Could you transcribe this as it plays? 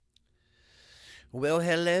Well,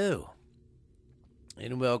 hello,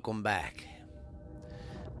 and welcome back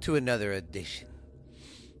to another edition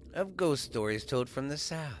of Ghost Stories Told from the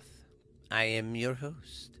South. I am your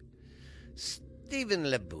host, Stephen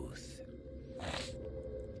LeBooth,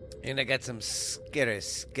 and I got some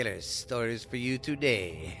skittish stories for you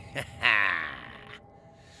today.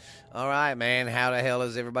 All right, man, how the hell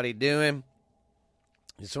is everybody doing?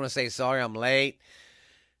 Just want to say sorry I'm late.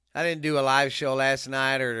 I didn't do a live show last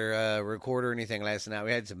night or record or anything last night.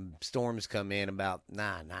 We had some storms come in about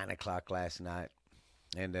 9 o'clock last night.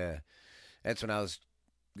 And that's when I was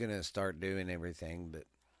going to start doing everything. But,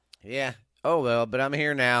 yeah. Oh, well, but I'm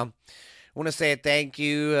here now. I want to say a thank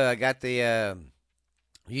you. I got the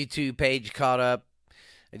YouTube page caught up.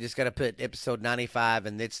 I just got to put episode 95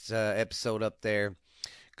 and this episode up there.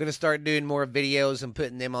 Going to start doing more videos and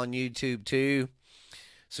putting them on YouTube, too.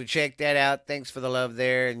 So check that out. Thanks for the love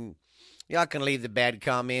there. And y'all can leave the bad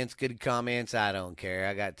comments, good comments. I don't care.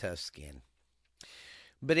 I got tough skin.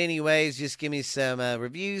 But anyways, just give me some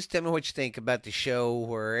reviews. Tell me what you think about the show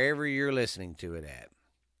wherever you're listening to it at.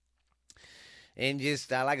 And just,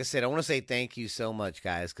 like I said, I want to say thank you so much,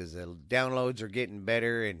 guys, because the downloads are getting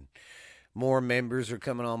better and more members are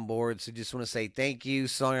coming on board. So just want to say thank you.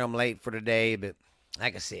 Sorry I'm late for today, but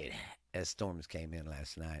like I said, as storms came in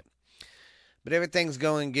last night. But everything's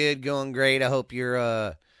going good, going great. I hope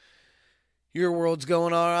your world's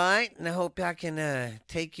going all right, and I hope I can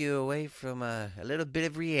take you away from a little bit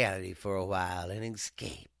of reality for a while and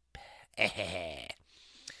escape.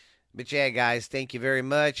 But yeah, guys, thank you very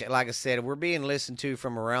much. Like I said, we're being listened to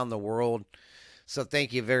from around the world, so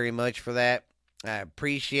thank you very much for that. I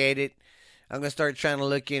appreciate it. I'm going to start trying to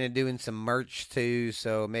look into doing some merch, too,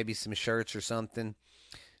 so maybe some shirts or something.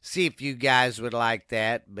 See if you guys would like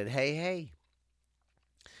that, but hey.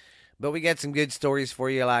 But we got some good stories for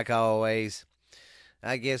you, like always.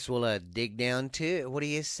 I guess we'll dig down to it. What do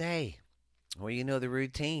you say? Well, you know the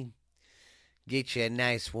routine. Get you a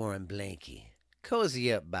nice warm blankie.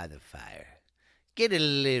 Cozy up by the fire. Get a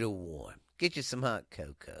little warm. Get you some hot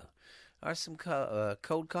cocoa. Or some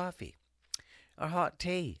cold coffee. Or hot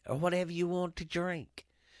tea. Or whatever you want to drink.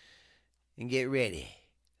 And get ready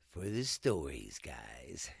for the stories,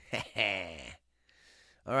 guys.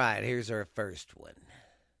 All right, here's our first one.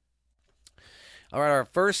 All right, our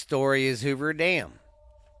first story is Hoover Dam.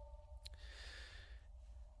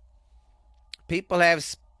 People have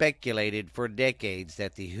speculated for decades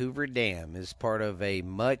that the Hoover Dam is part of a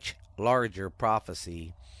much larger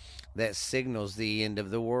prophecy that signals the end of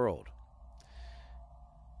the world.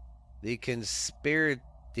 The conspirators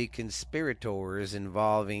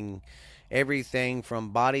involving everything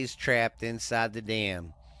from bodies trapped inside the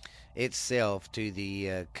dam itself to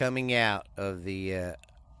the coming out of the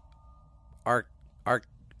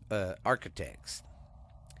architects.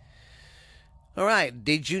 All right,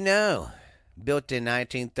 did you know? Built in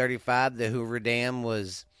 1935, the Hoover Dam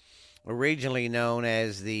was originally known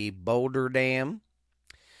as the Boulder Dam.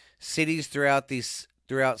 Cities throughout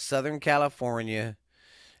Southern California,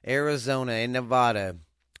 Arizona, and Nevada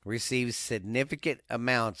received significant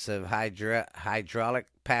amounts of hydraulic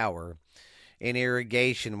power and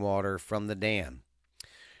irrigation water from the dam.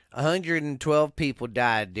 112 people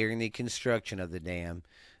died during the construction of the dam,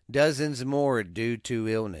 dozens more due to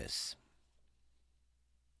illness.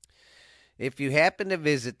 If you happen to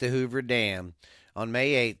visit the Hoover Dam on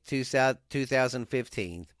May 8th,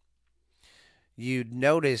 2015, you'd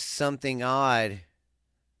notice something odd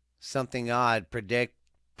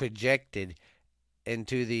projected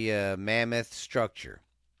into the mammoth structure.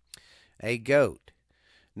 A goat.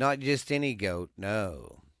 Not just any goat,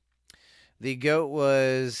 no. The goat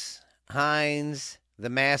was Heinz, the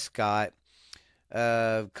mascot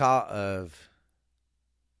of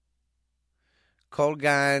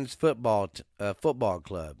Colgain's football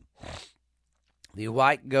club. The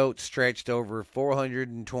white goat stretched over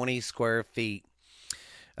 420 square feet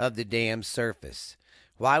of the dam's surface.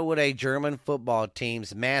 Why would a German football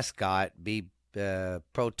team's mascot be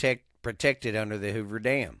protected under the Hoover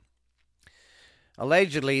Dam?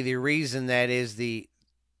 Allegedly, the reason is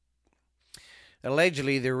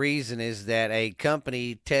that a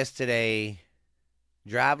company tested a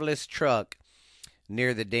driverless truck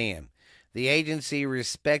near the dam. The agency the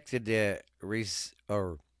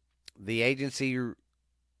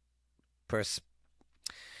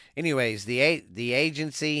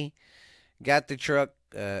agency got the truck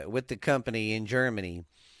with the company in Germany,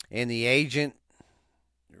 and the agent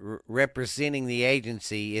representing the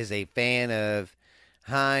agency is a fan of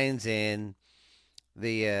Heinz and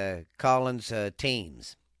the Collins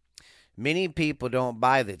teams. Many people don't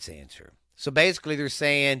buy this answer. So basically they're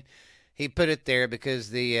saying he put it there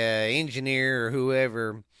because the engineer or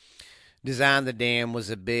whoever designed the dam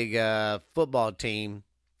was a big football team,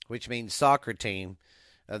 which means soccer team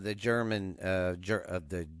of the Germans.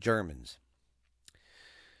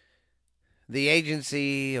 The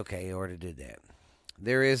agency, okay, already did that.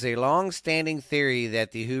 There is a long-standing theory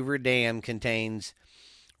that the Hoover Dam contains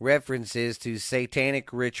references to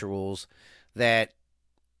satanic rituals that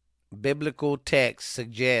biblical texts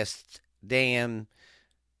suggest dam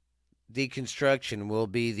deconstruction will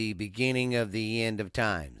be the beginning of the end of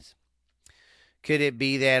times. Could it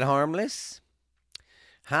be that harmless?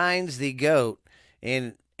 Heinz the goat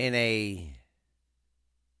in a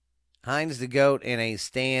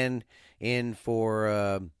stand in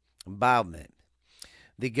for Bauman,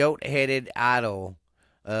 the goat-headed idol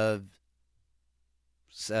of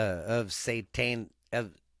Satan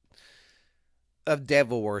of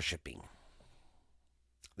devil worshiping.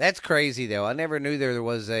 That's crazy, though. I never knew there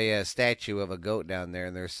was a statue of a goat down there,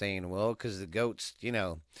 and they're saying, well, because the goats,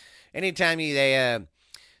 anytime they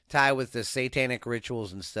tie with the satanic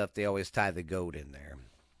rituals and stuff, they always tie the goat in there.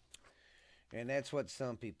 And that's what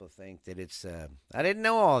some people think, that it's, I didn't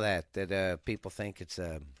know all that people think it's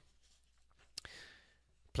a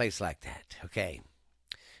place like that. Okay.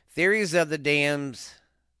 Theories of the dam's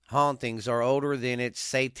hauntings are older than its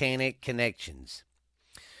satanic connections.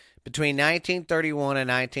 Between 1931 and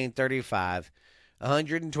 1935,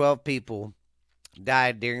 112 people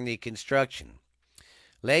died during the construction.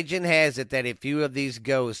 Legend has it that a few of these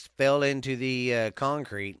ghosts fell into the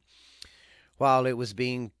concrete while it was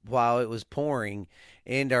pouring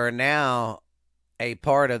and are now a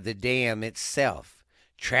part of the dam itself,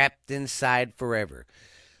 trapped inside forever.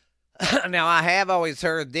 Now, I have always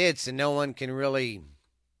heard this, and no one can really,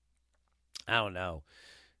 put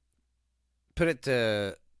it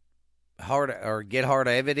to hard or get hard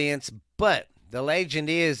evidence, but the legend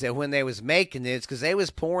is that when they was making this, because they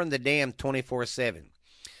was pouring the dam 24/7,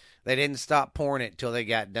 they didn't stop pouring it till they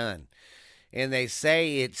got done. And they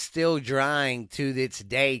say it's still drying to this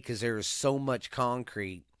day because there's so much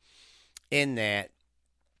concrete in that.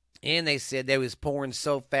 And they said they was pouring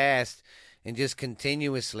so fast and just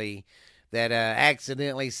continuously that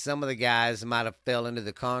accidentally some of the guys might have fell into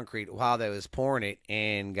the concrete while they was pouring it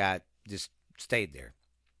and just stayed there.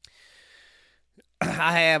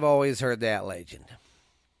 I have always heard that legend.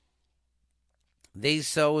 These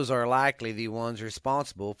souls are likely the ones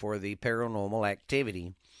responsible for the paranormal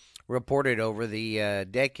activity reported over the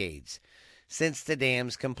decades since the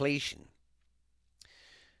dam's completion.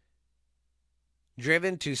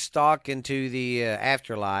 Driven to stalk into the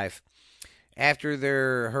afterlife after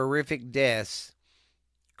their horrific deaths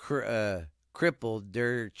crippled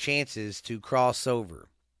their chances to cross over.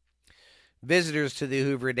 Visitors to the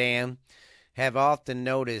Hoover Dam have often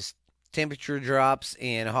noticed temperature drops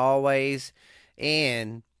in hallways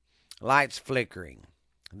and lights flickering.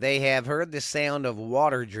 They have heard the sound of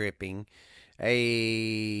water dripping,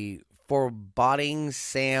 a foreboding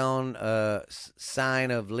sign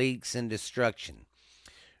of leaks and destruction,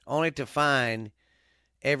 only to find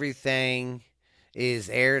everything is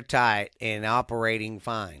airtight and operating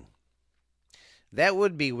fine. That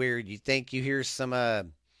would be weird. You think you hear some,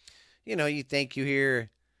 you think you hear,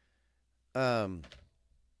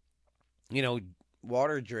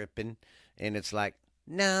 water dripping, and it's like,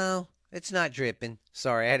 no, it's not dripping.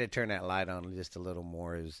 Sorry, I had to turn that light on just a little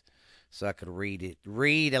more so I could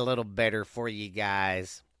read a little better for you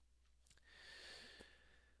guys.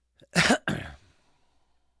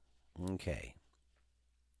 Okay.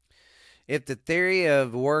 If the theory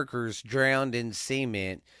of workers drowned in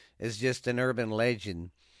cement is just an urban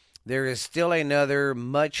legend, there is still another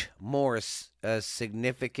much more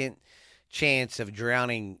significant chance of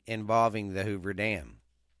drowning involving the Hoover Dam.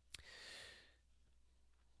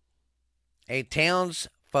 A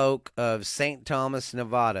townsfolk of St. Thomas,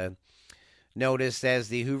 Nevada, noticed as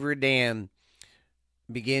the Hoover Dam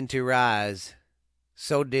began to rise,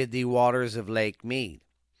 so did the waters of Lake Mead.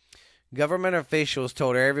 Government officials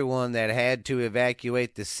told everyone that had to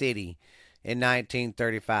evacuate the city in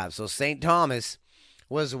 1935. So St. Thomas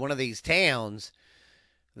was one of these towns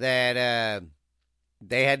that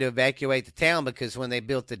they had to evacuate the town because when they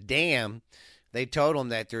built the dam, they told them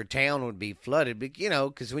that their town would be flooded. But,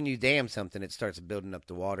 because when you dam something, it starts building up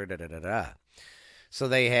the water, So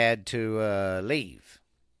they had to leave.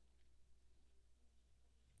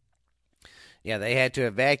 Yeah, they had to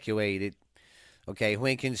evacuate it. Okay,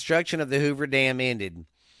 when construction of the Hoover Dam ended,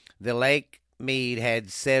 the Lake Mead had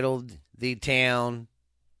settled the town,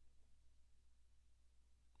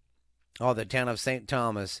 the town of St.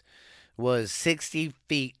 Thomas was 60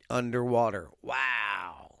 feet underwater.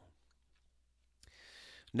 Wow.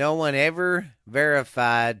 No one ever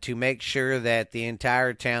verified to make sure that the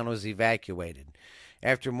entire town was evacuated.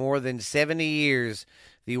 After more than 70 years,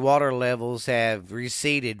 the water levels have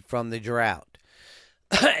receded from the drought.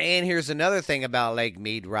 And here's another thing about Lake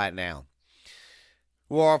Mead right now.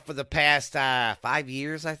 Well, for the past 5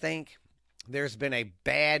 years, I think, there's been a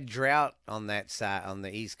bad drought on that side, on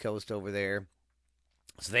the east coast over there.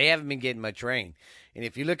 So they haven't been getting much rain. And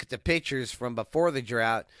if you look at the pictures from before the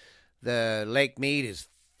drought, the Lake Mead is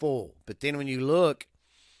full. But then when you look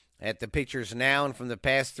at the pictures now and from the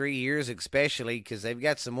past 3 years, especially, because they've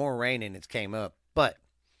got some more rain and it's came up. But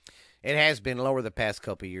it has been lower the past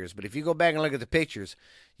couple of years. But if you go back and look at the pictures,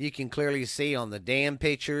 you can clearly see on the dam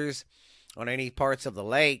pictures, on any parts of the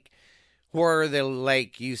lake, where the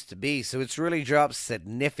lake used to be. So it's really dropped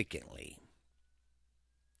significantly.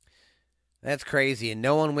 That's crazy. And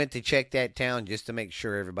no one went to check that town just to make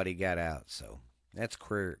sure everybody got out. So that's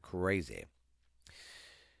crazy.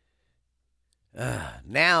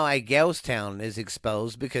 Now a ghost town is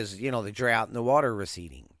exposed because, the drought and the water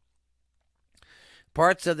receding.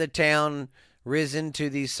 Parts of the town risen to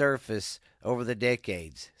the surface over the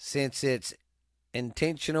decades since its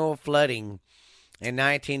intentional flooding in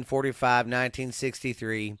 1945,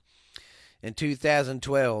 1963, and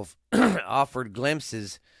 2012 offered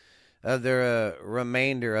glimpses of the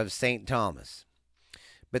remainder of St. Thomas.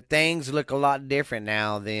 But things look a lot different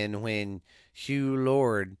now than when Hugh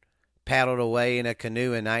Lord paddled away in a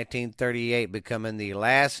canoe in 1938, becoming the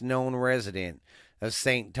last known resident of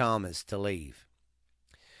St. Thomas to leave.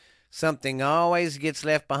 Something always gets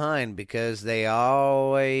left behind because there's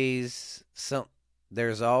always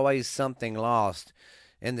something lost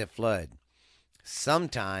in the flood.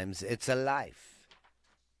 Sometimes it's a life.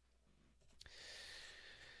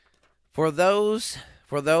 For those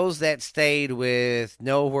that stayed with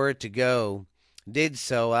nowhere to go, did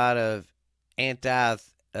so out of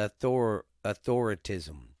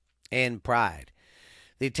anti-authoritism and pride.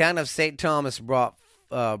 The town of St. Thomas brought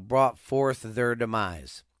forth their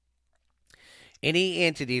demise. Any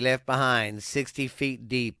entity left behind 60 feet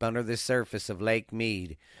deep under the surface of Lake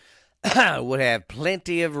Mead would have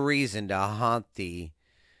plenty of reason to haunt the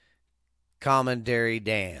Commandery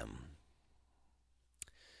Dam.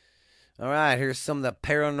 All right, here's some of the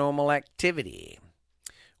paranormal activity.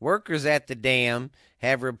 Workers at the dam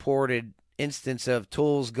have reported instances of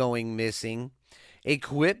tools going missing,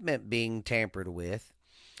 equipment being tampered with,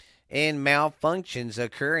 and malfunctions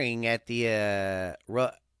occurring at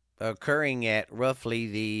roughly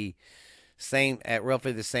the same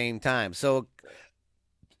time. So,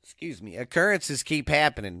 occurrences keep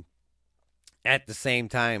happening at the same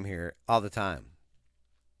time here all the time.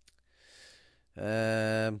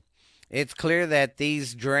 It's clear that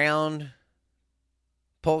these drowned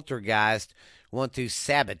poltergeists want to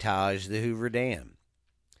sabotage the Hoover Dam.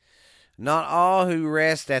 Not all who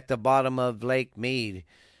rest at the bottom of Lake Mead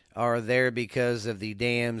are there because of the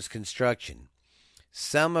dam's construction.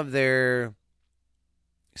 Some are there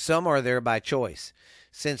by choice.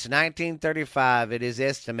 Since 1935, it is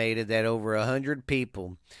estimated that over 100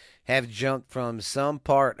 people have jumped from some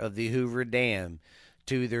part of the Hoover Dam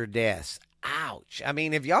to their deaths. Ouch. I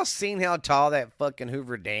mean, have y'all seen how tall that fucking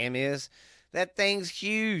Hoover Dam is? That thing's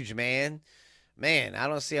huge, man. Man, I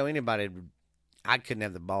don't see how anybody... I couldn't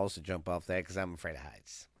have the balls to jump off that because I'm afraid of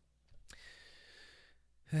heights.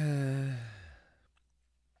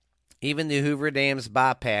 Even the Hoover Dam's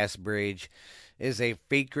bypass bridge is a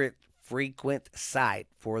frequent site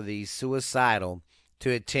for the suicidal to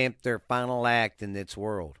attempt their final act in this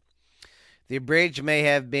world. The bridge may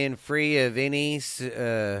have been free of any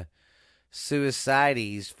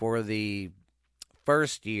suicides for the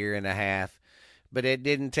first year and a half, but it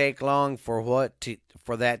didn't take long for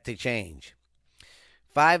that to change.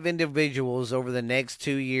 5 individuals over the next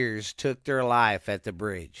 2 years took their life at the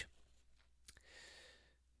bridge.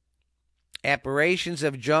 Apparitions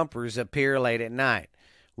of jumpers appear late at night,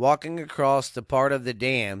 walking across the part of the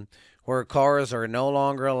dam where cars are no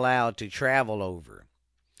longer allowed to travel over.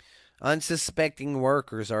 Unsuspecting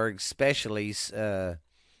workers are especially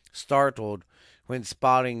startled when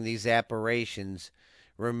spotting these apparitions,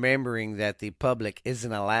 remembering that the public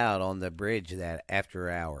isn't allowed on the bridge that after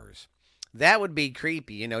hours. That would be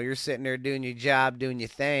creepy. You're sitting there doing your job, doing your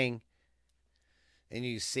thing, and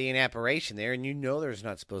you see an apparition there, and there's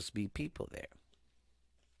not supposed to be people there.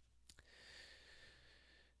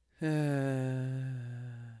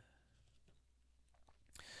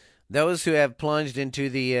 Those who have plunged into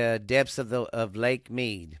the depths of Lake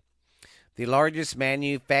Mead, the largest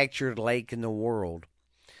manufactured lake in the world,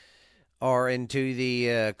 or into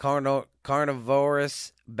the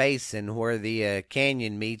carnivorous basin where the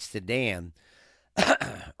canyon meets the dam,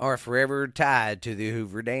 are forever tied to the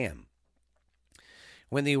Hoover Dam.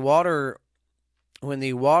 When the water when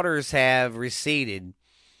the waters have receded,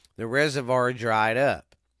 the reservoir dried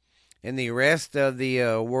up, and the rest of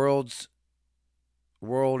the world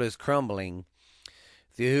is crumbling.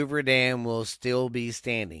 The Hoover Dam will still be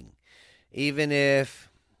standing, even if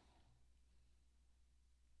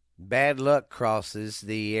bad luck crosses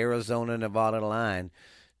the Arizona-Nevada line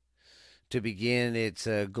to begin its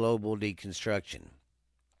global deconstruction.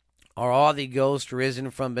 Are all the ghosts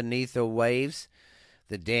risen from beneath the waves?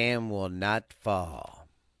 The dam will not fall.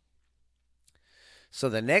 So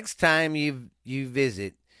the next time you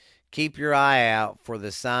visit, keep your eye out for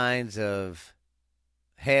the signs of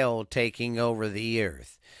hell taking over the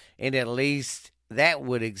earth. And at least that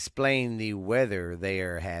would explain the weather they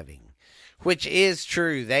are having, which is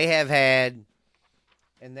true. They have had,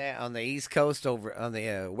 and that on the East Coast, over on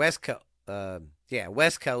the West Coast,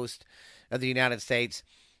 West Coast of the United States.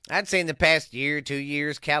 I'd say in the past year, 2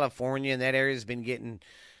 years, California and that area has been getting,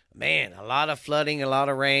 man, a lot of flooding, a lot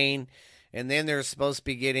of rain. And then they're supposed to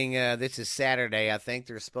be getting, this is Saturday, I think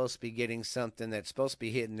they're supposed to be getting something that's supposed to be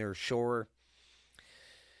hitting their shore.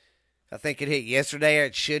 I think it hit yesterday, or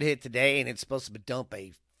it should hit today, and it's supposed to dump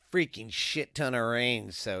a freaking shit ton of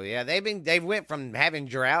rain. So yeah, they went from having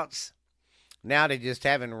droughts now to just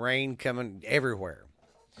having rain coming everywhere.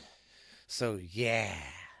 So yeah.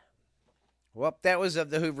 Well, that was of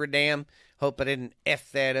the Hoover Dam. Hope I didn't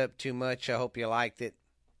F that up too much. I hope you liked it.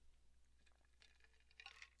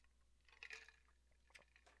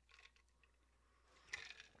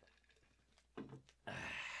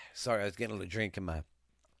 Sorry, I was getting a little drink in my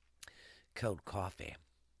cold coffee.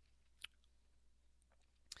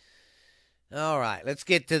 All right, let's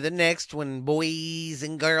get to the next one, boys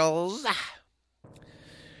and girls.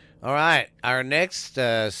 All right, our next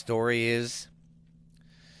story is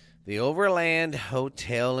the Overland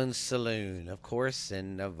Hotel and Saloon, of course,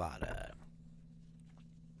 in Nevada.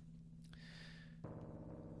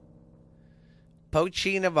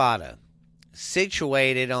 Poche, Nevada,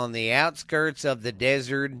 situated on the outskirts of the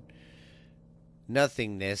desert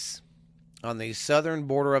nothingness on the southern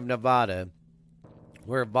border of Nevada,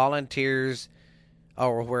 where vultures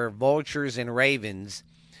and ravens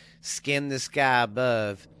skim the sky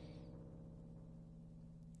above,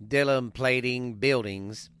 dilapidating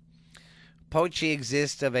buildings. Poche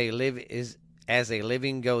exists as a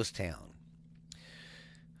living ghost town.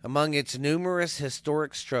 Among its numerous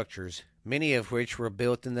historic structures, many of which were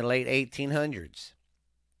built in the late 1800s,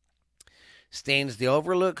 stands the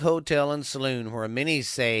Overlook Hotel and Saloon, where many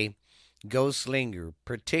say ghosts linger,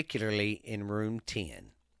 particularly in room 10.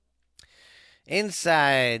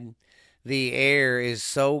 Inside, the air is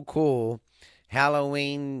so cool.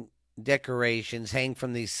 Halloween decorations hang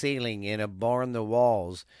from the ceiling and adorn the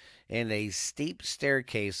walls, and a steep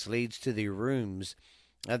staircase leads to the rooms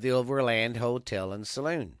of the Overland Hotel and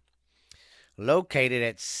Saloon. Located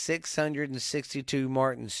at 662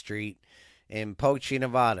 Martin Street in Poche,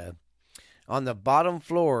 Nevada, on the bottom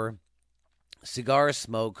floor, cigar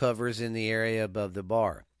smoke hovers in the area above the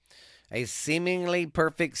bar. A seemingly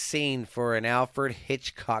perfect scene for an Alfred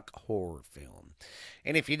Hitchcock horror film.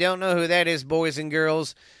 And if you don't know who that is, boys and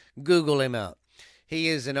girls, Google him up. He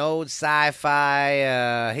is an old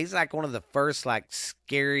sci-fi, he's like one of the first like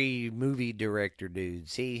scary movie director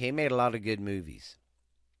dudes. He made a lot of good movies.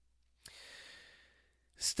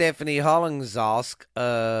 Stephanie Hollingsausk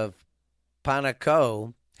of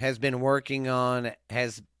Panaco has been working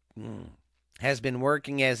as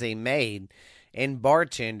a maid and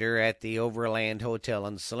bartender at the Overland Hotel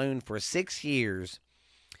and Saloon for 6 years,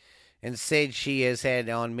 and said she has had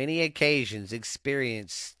on many occasions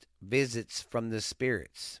experienced visits from the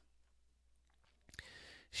spirits.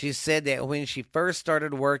 She said that when she first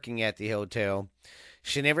started working at the hotel,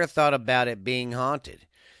 she never thought about it being haunted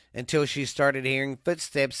until she started hearing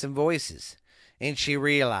footsteps and voices, and she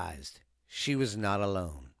realized she was not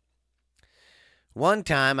alone. One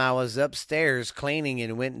time I was upstairs cleaning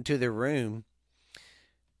and went into room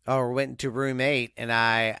 8, and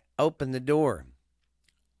I opened the door.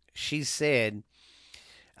 She said,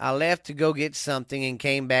 I left to go get something and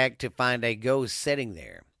came back to find a ghost sitting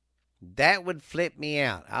there. That would flip me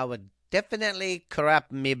out. I would definitely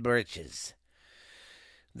crap me britches.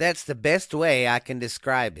 That's the best way I can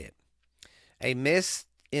describe it. A mist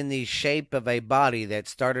in the shape of a body that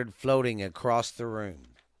started floating across the room.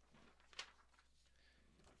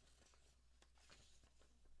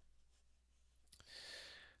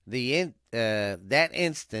 That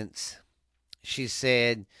instance, she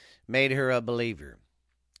said, made her a believer.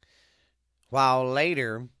 While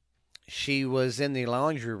later, she was in the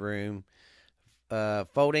laundry room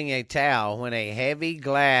folding a towel when a heavy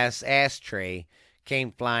glass ashtray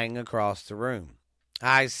came flying across the room.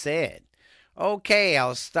 I said, "Okay,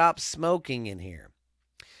 I'll stop smoking in here."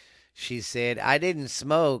 She said, "I didn't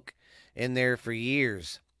smoke in there for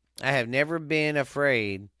years. I have never been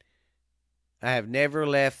afraid. I have never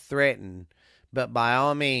left threatened, but by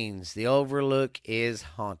all means, the Overlook is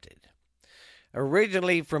haunted."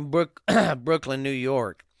 Originally from Brooklyn, New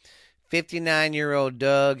York, 59-year-old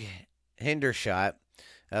Doug Hendershot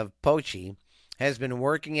of Poche has been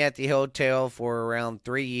working at the hotel for around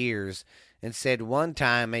 3 years and said one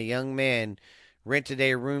time a young man rented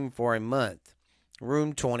a room for a month,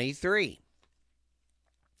 room 23.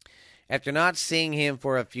 After not seeing him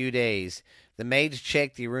for a few days, the maids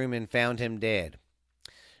checked the room and found him dead.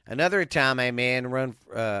 Another time a man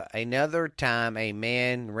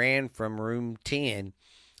ran from room 10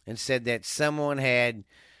 and said that someone had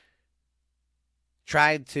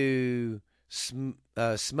tried to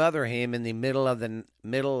smother him in the middle of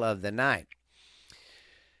the night.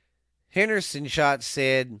 Henderson Schott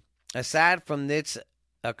said, aside from its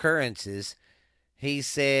occurrences, he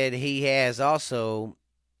said he has also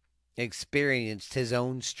experienced his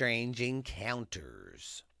own strange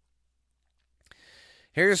encounters.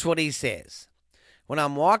 Here's what he says. When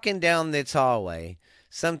I'm walking down this hallway,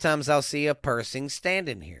 sometimes I'll see a person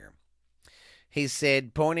standing here. He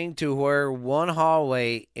said, pointing to where one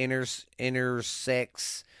hallway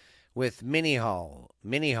intersects with many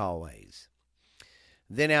hallways.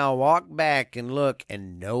 Then I'll walk back and look,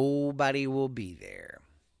 and nobody will be there.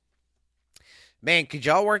 Man, could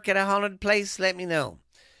y'all work at a haunted place? Let me know.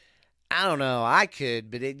 I don't know. I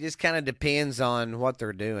could, but it just kind of depends on what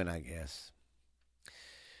they're doing, I guess.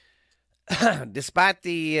 Despite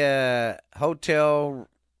the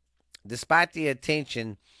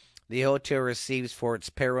attention the hotel receives for its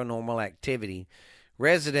paranormal activity,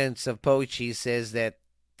 residents of Poche says that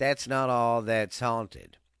that's not all that's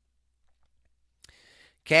haunted.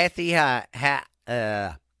 Kathy Hyatt,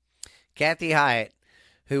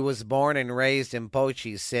 who was born and raised in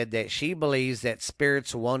Poche, said that she believes that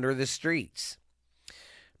spirits wander the streets.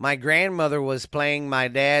 My grandmother was playing at my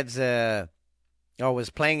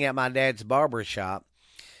dad's barber shop,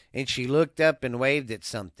 and she looked up and waved at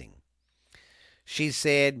something. She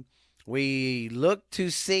said, "We looked to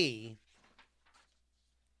see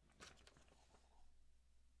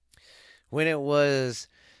what it was,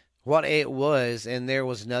 and there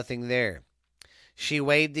was nothing there." She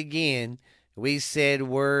waved again. We said,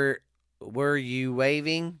 were you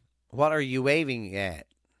waving? What are you waving at?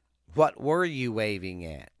 What were you waving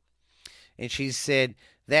at? And she said,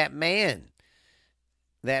 that man,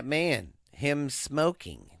 him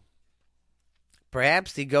smoking.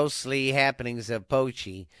 Perhaps the ghostly happenings of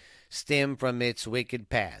Poche stem from its wicked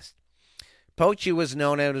past. Poche was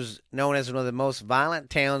known as one of the most violent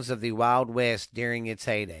towns of the Wild West during its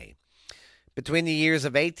heyday. Between the years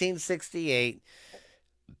of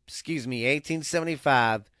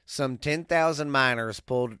 1875, some 10,000 miners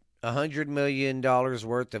pulled $100 million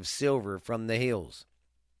worth of silver from the hills,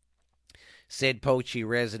 said Poche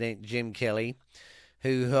resident Jim Kelly,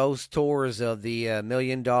 who hosts tours of the $1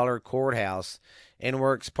 Million Courthouse and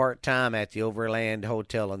works part-time at the Overland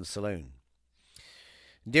Hotel and Saloon.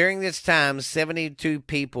 During this time, 72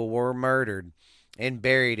 people were murdered and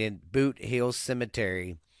buried in Boot Hill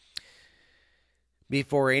Cemetery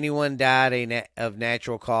before anyone died of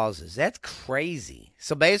natural causes. That's crazy.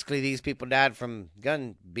 So basically, these people died from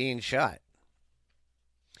gun being shot.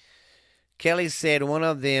 Kelly said one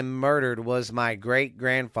of them murdered was my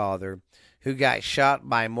great-grandfather, who got shot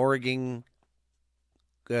by Morgan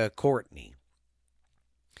Courtney.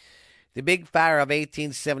 The big fire of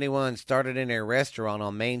 1871 started in a restaurant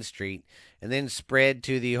on Main Street and then spread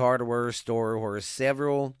to the hardware store where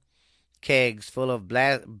several kegs full of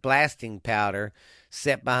blasting powder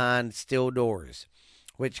set behind steel doors,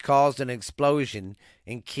 which caused an explosion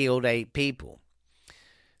and killed 8 people,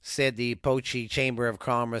 said the Poche Chamber of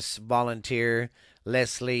Commerce volunteer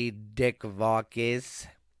Leslie Dekvakis.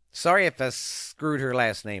 Sorry if I screwed her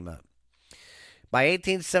last name up. By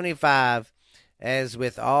 1875, as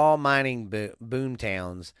with all mining boom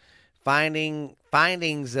towns,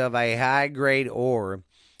 findings of a high-grade ore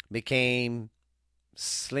became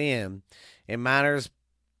slim, and miners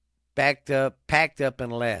packed up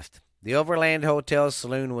and left. The Overland Hotel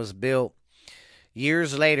Saloon was built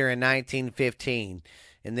years later in 1915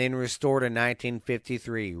 and then restored in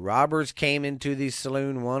 1953. Robbers came into the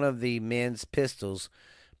saloon. One of the men's pistol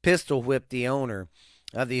whipped the owner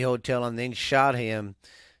of the hotel and then shot him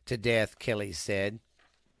to death, Kelly said.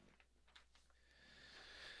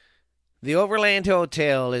 The Overland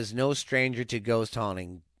Hotel is no stranger to ghost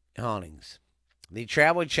hauntings. The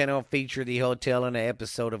Travel Channel featured the hotel in an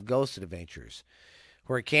episode of Ghost Adventures,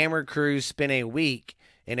 where camera crews spent a week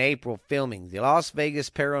in April filming. The Las Vegas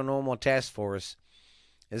Paranormal Task Force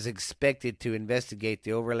is expected to investigate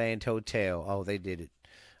the Overland Hotel. Oh, they did it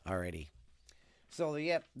already. So,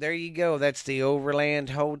 yep, there you go. That's the Overland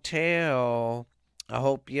Hotel. I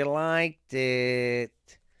hope you liked it.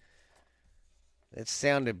 That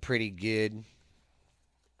sounded pretty good.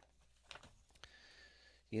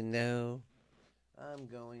 You know, I'm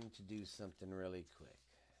going to do something really quick.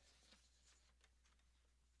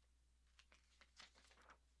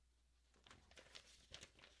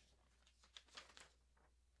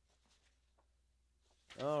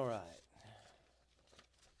 All right.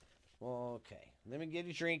 Okay. Let me get a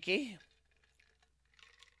drinky.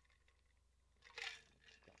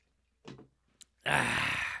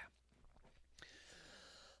 Ah.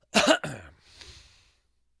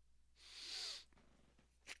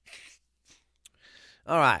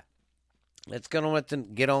 All right. Let's get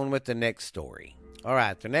on with the next story. All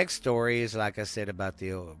right. The next story is, like I said, about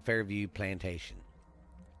the Fairview Plantation.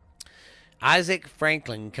 Isaac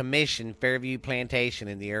Franklin commissioned Fairview Plantation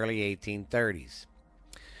in the early 1830s.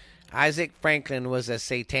 Isaac Franklin was a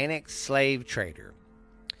satanic slave trader.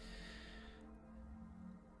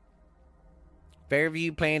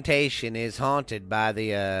 Fairview Plantation is haunted by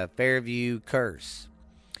the Fairview curse.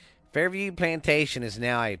 Fairview Plantation is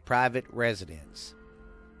now a private residence.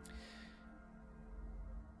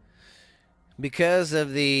 Because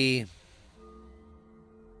of the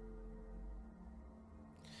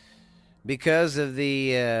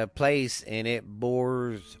place and it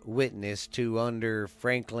bores witness to under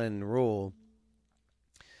Franklin rule,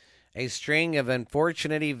 a string of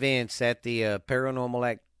unfortunate events at the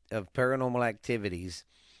paranormal activities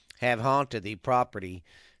have haunted the property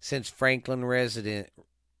since Franklin residence.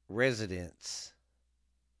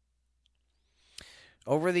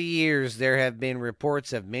 Over the years, there have been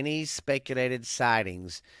reports of many speculated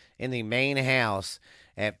sightings in the main house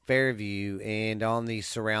at Fairview and on the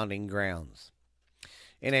surrounding grounds.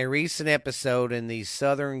 In a recent episode in the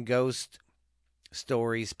Southern Ghost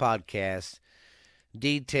Stories podcast,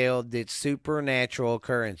 detailed its supernatural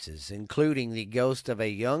occurrences, including the ghost of a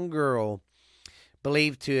young girl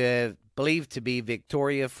believed to be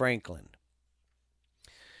Victoria Franklin.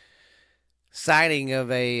 Sightings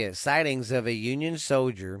of a Union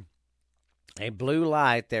soldier, a blue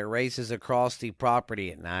light that races across the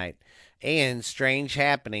property at night, and strange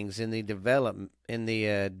happenings in the developments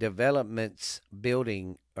built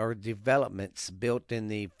in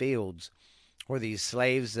the fields where the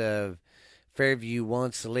slaves of Fairview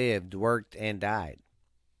once lived, worked, and died.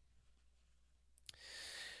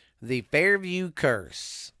 The Fairview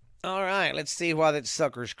curse. All right, let's see why that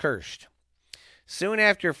sucker's cursed. Soon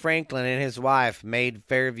after Franklin and his wife made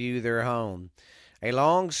Fairview their home, a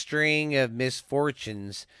long string of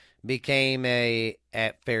misfortunes became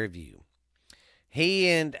at Fairview. He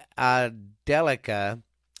and Adelica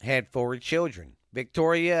had 4 children: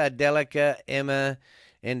 Victoria, Adelica, Emma,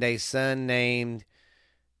 and a son named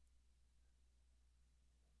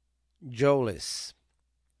Julius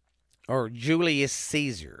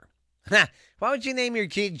Caesar. Why would you name your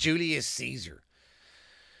kid Julius Caesar?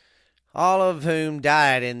 All of whom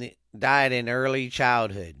died in early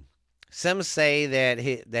childhood. Some say that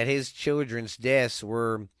his children's deaths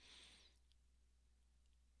were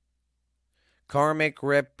karmic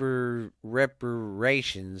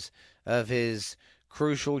reparations of his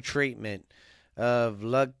crucial treatment of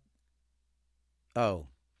Lucita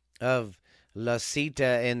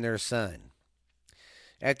and their son.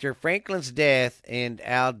 After Franklin's death and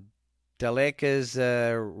Aldelica's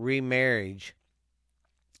remarriage,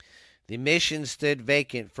 the mission stood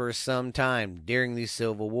vacant for some time during the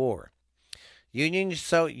Civil War. Union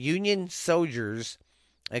soldiers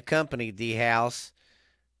accompanied the house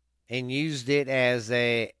and used it as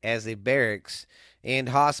a barracks and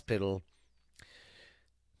hospital.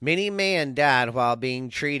 Many men died while being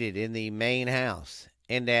treated in the main house,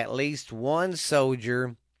 and at least one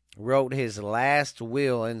soldier wrote his last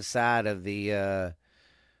will inside of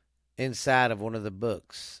one of the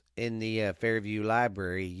books in the Fairview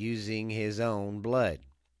Library using his own blood.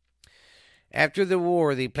 After the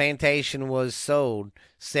war, the plantation was sold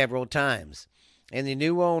several times, and the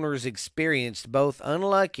new owners experienced both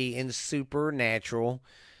unlucky and supernatural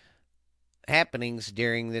happenings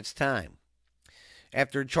during this time.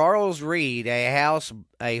 After Charles Reed, a house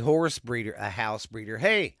breeder.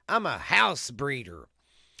 Hey, I'm a house breeder.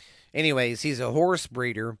 Anyways, he's a horse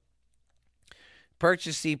breeder.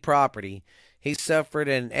 Purchased the property. He suffered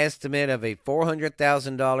an estimate of a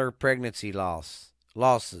 $400,000 pregnancy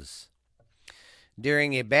losses.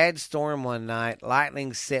 During a bad storm one night,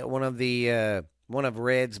 lightning set one of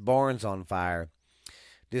Red's barns on fire,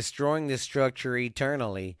 destroying the structure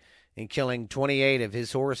eternally and killing 28 of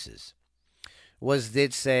his horses. Was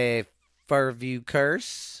this a Fairview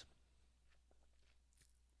curse?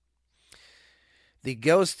 The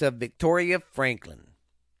ghost of Victoria Franklin.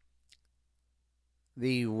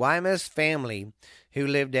 The Wemyss family, who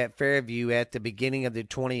lived at Fairview at the beginning of the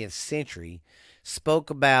 20th century, spoke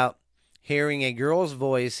about hearing a girl's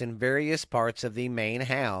voice in various parts of the main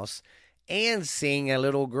house and seeing a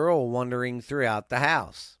little girl wandering throughout the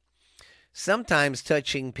house, sometimes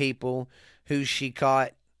touching people who she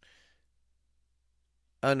caught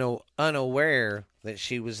unaware that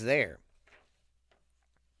she was there.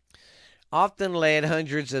 Often led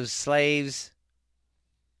hundreds of slaves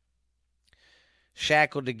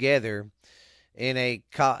shackled together in a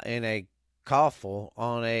coffle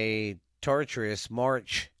on a tortuous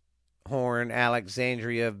march horn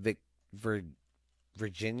Alexandria,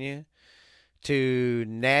 Virginia, to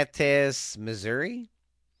Natchez, Missouri.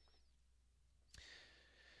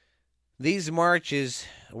 These marches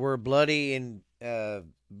were bloody and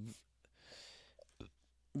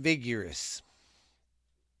vigorous.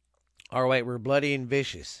 Were bloody and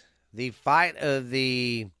vicious. The fight of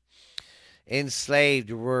the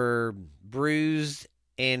enslaved were bruised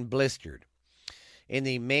and blistered, and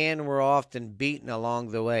the men were often beaten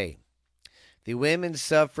along the way. The women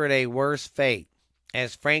suffered a worse fate,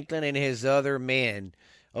 as Franklin and his other men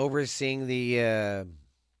overseeing the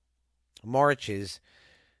marches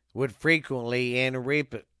would frequently and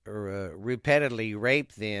repeatedly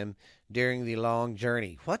rape them during the long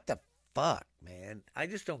journey. What the fuck, man? I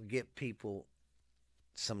just don't get people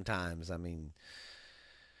sometimes. I mean,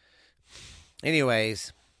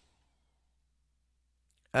 anyways,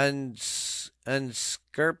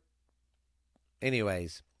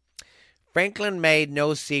 Franklin made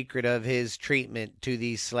no secret of his treatment to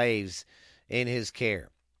these slaves in his care.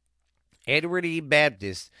 Edward E.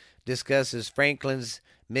 Baptist discusses Franklin's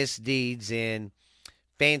misdeeds in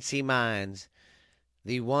Fancy Minds,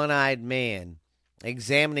 the One-Eyed Man,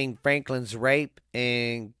 examining Franklin's rape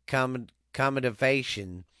and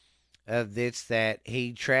commodification of this, that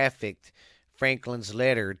he trafficked Franklin's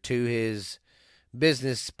letter to his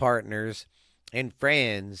business partners and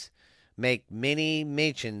friends, make many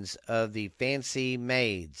mentions of the fancy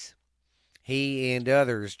maids he and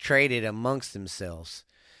others traded amongst themselves,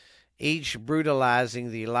 each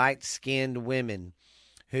brutalizing the light-skinned women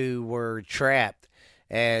who were trapped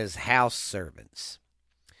as house servants.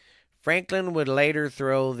 Franklin would later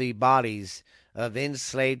throw the bodies of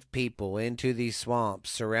enslaved people into the swamps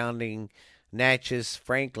surrounding Natchez.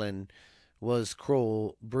 Franklin was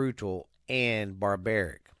cruel, brutal, and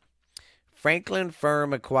barbaric. The Franklin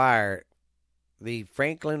firm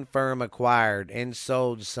acquired and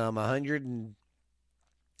sold some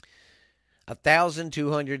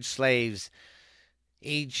 1,200 slaves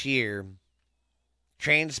each year,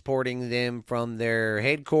 transporting them from their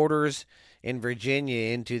headquarters in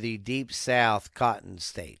Virginia into the deep South cotton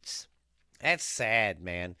states. That's sad,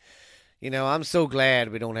 man. I'm so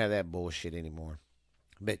glad we don't have that bullshit anymore.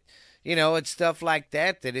 But, it's stuff like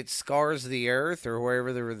that it scars the earth or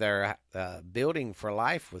wherever they're building for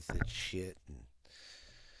life with this shit.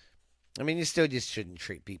 I mean, you still just shouldn't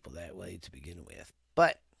treat people that way to begin with.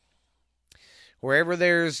 But wherever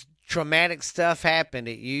there's traumatic stuff happened,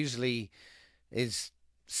 it usually is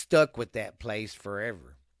stuck with that place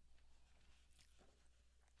forever.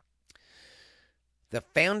 The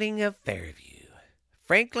founding of Fairview.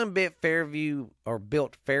 Franklin built Fairview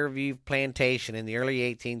Plantation in the early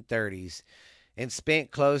 1830s and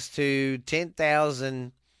spent close to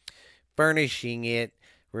 $10,000 furnishing it,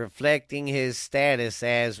 reflecting his status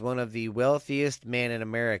as one of the wealthiest men in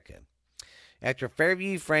America. After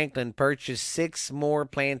Fairview, Franklin purchased 6 more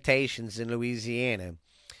plantations in Louisiana,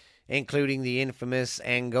 including the infamous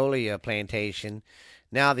Angola Plantation,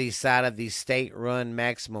 now the site of the state-run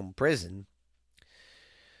maximum prison.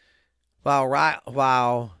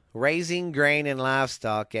 While raising grain and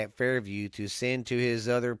livestock at Fairview to send to his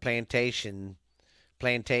other plantations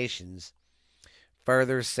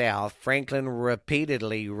further south, Franklin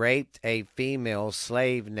repeatedly raped a female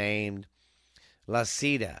slave named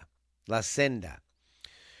Lucinda,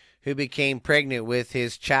 who became pregnant with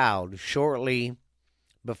his child shortly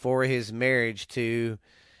before his marriage to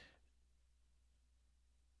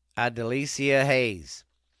Adelicia Hayes,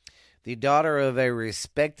 the daughter of a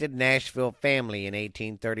respected Nashville family. In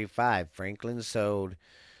 1835, Franklin sold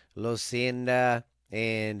Lucinda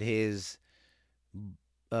and his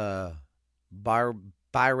biracial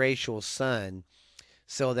son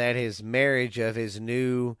so that his marriage of his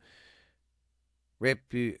new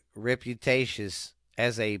reputations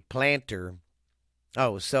as a planter.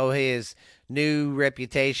 Oh, so his new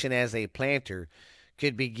reputation as a planter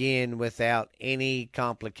could begin without any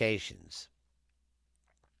complications.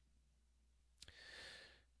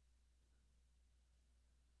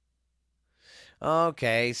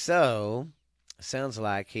 Okay, so sounds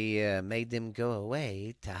like he made them go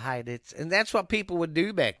away to hide it. And that's what people would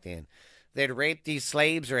do back then. They'd rape these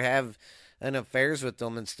slaves or have an affairs with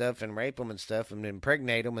them and stuff and rape them and stuff and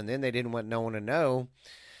impregnate them. And then they didn't want no one to know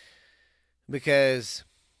because,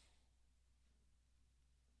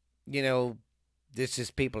 you know, this is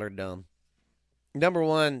people are dumb. Number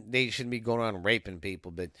one, they shouldn't be going around raping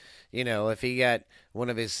people. But, you know, if he got one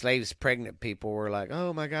of his slaves pregnant, people were like,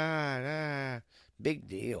 oh my God, big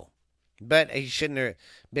deal. But he shouldn't have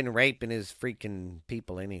been raping his freaking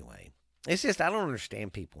people anyway. It's just, I don't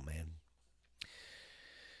understand people, man.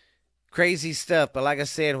 Crazy stuff. But like I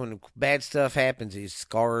said, when bad stuff happens, it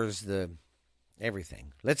scars the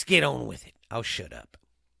everything. Let's get on with it. I'll shut up.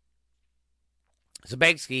 So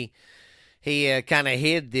basically, he kind of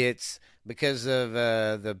hid this because of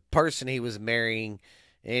the person he was marrying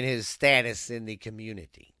and his status in the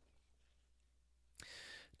community.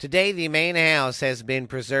 Today, the main house has been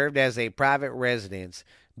preserved as a private residence,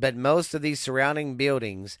 but most of the surrounding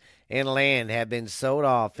buildings and land have been sold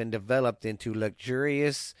off and developed into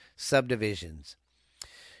luxurious subdivisions.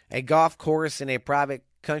 A golf course and a private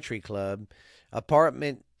country club,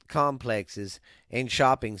 apartment complexes, and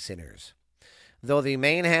shopping centers. Though the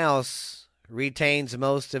main house retains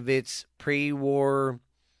most of its pre-war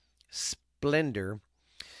splendor,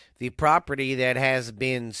 the property that has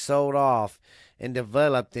been sold off and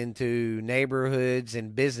developed into neighborhoods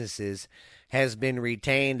and businesses has been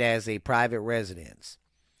retained as a private residence.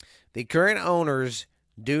 The current owners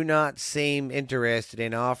do not seem interested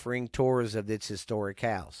in offering tours of this historic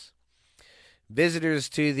house. Visitors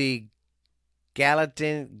to the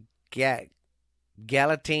Gallatin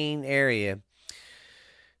area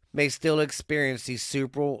may still experience the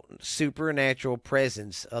supernatural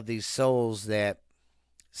presence of these souls that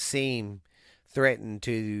seem threatened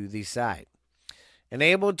to the site.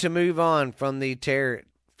 Unable to move on from the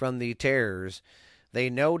terrors they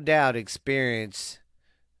no doubt experience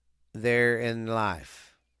there in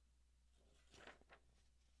life.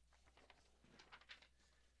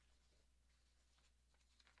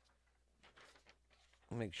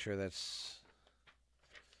 Make sure that's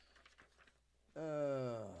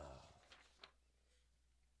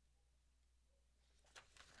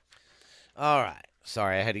all right.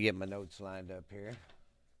 Sorry, I had to get my notes lined up here.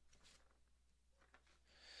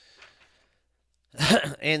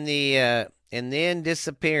 And then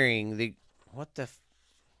disappearing the what the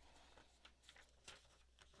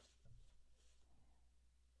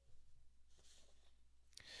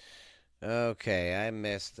okay, I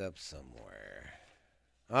messed up somewhere.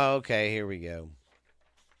 Oh, okay, here we go.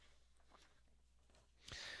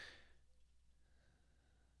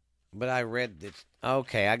 But I read this.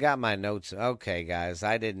 Okay, I got my notes. Okay, guys,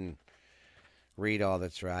 I didn't read all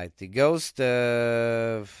that's right. The ghost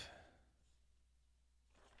of.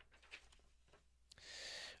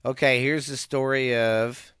 Okay, here's the story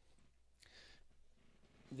of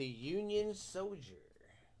the Union Soldier.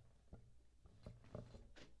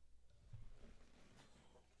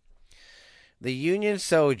 The Union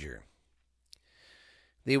Soldier.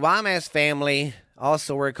 The Wymas family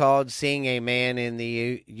also recalled seeing a man in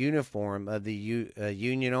the uniform of the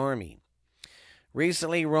Union Army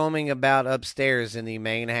recently roaming about upstairs in the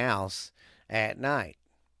main house at night.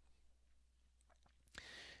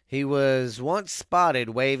 He was once spotted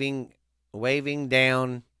waving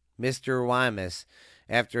down Mr. Wymas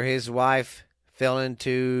after his wife fell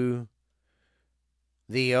into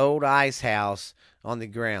the old ice house on the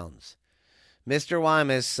grounds. Mr.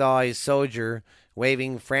 Wymas saw a soldier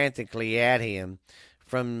waving frantically at him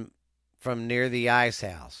from near the ice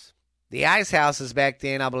house. The ice houses back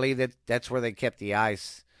then, I believe that's where they kept the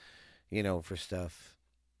ice, for stuff.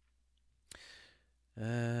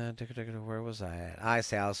 Where was I at?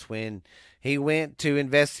 Ice house. When he went to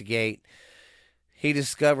investigate, he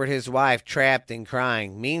discovered his wife trapped and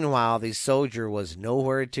crying. Meanwhile, the soldier was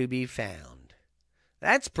nowhere to be found.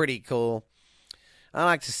 That's pretty cool. I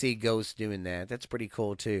like to see ghosts doing that. That's pretty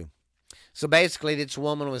cool, too. So basically, this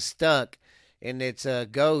woman was stuck, and its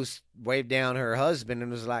ghost waved down her husband and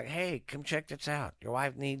was like, hey, come check this out. Your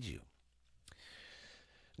wife needs you.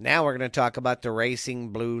 Now we're going to talk about the racing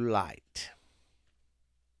blue light.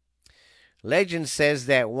 Legend says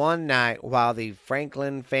that one night, while the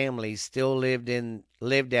Franklin family still lived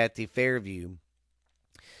at the Fairview,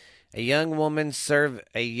 a young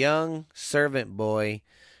servant boy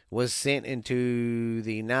was sent into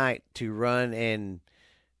the night to run an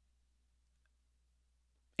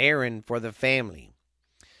errand for the family.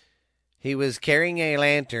 He was carrying a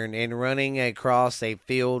lantern and running across a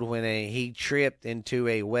field when he tripped into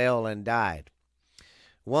a well and died.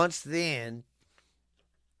 Once then,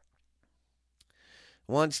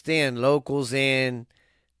 locals in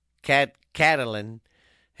Catalan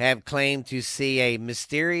have claimed to see a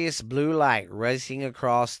mysterious blue light rushing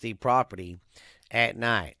across the property at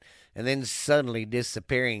night and then suddenly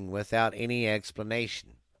disappearing without any explanation.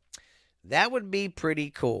 That would be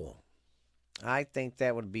pretty cool. I think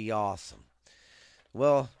that would be awesome.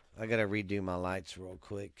 Well, I got to redo my lights real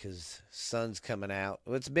quick because sun's coming out.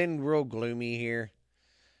 It's been real gloomy here.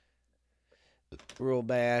 Real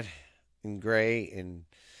bad and gray. And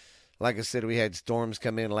like I said, we had storms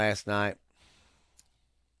come in last night.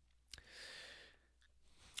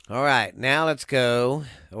 All right, now let's go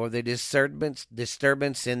over the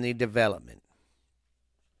disturbance in the development.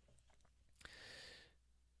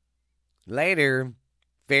 Later,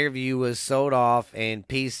 Fairview was sold off in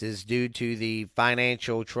pieces due to the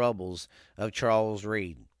financial troubles of Charles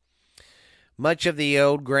Reed. Much of the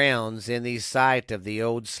old grounds in the site of the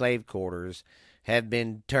old slave quarters have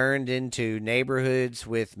been turned into neighborhoods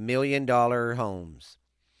with million-dollar homes,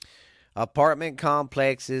 apartment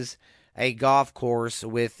complexes, a golf course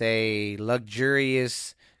with a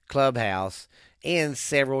luxurious clubhouse, and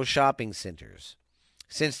several shopping centers.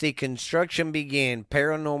 Since the construction began,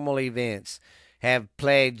 paranormal events have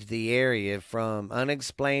plagued the area, from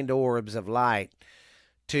unexplained orbs of light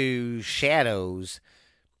to shadows,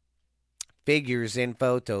 figures in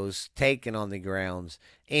photos taken on the grounds,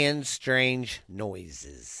 and strange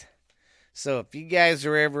noises. So if you guys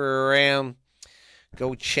are ever around,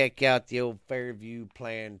 go check out the old Fairview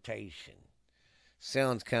Plantation.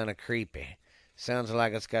 Sounds kind of creepy. Sounds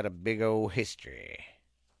like it's got a big old history.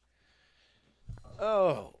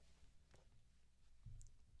 Oh,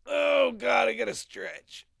 God, I gotta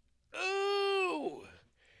stretch. Oh.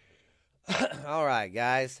 All right,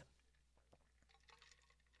 guys.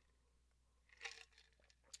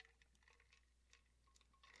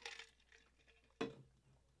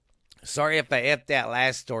 Sorry if I effed that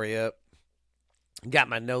last story up. Got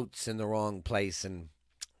my notes in the wrong place and,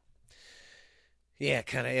 yeah,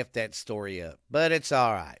 kind of effed that story up. But it's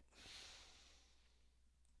all right.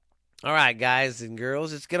 All right, guys and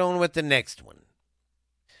girls, let's get on with the next one.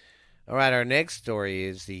 All right, our next story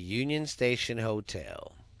is the Union Station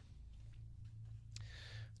Hotel.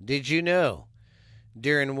 Did you know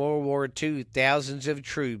during World War II, thousands of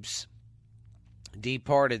troops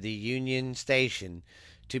departed the Union Station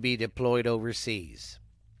to be deployed overseas?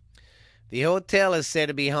 The hotel is said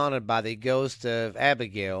to be haunted by the ghost of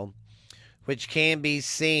Abigail, which can be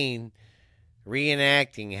seen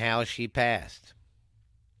reenacting how she passed.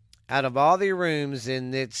 Out of all the rooms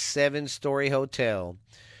in its 7-story hotel,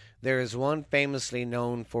 there is one famously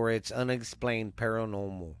known for its unexplained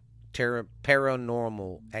paranormal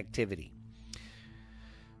activity.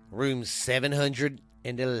 Room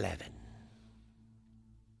 711.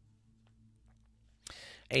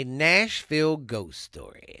 A Nashville ghost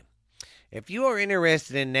story. If you are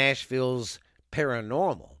interested in Nashville's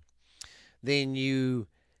paranormal, then you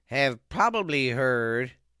have probably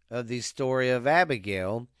heard of the story of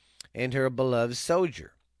Abigail and her beloved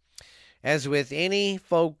soldier. As with any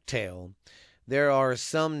folk tale, there are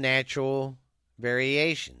some natural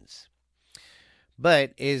variations,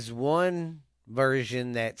 but is one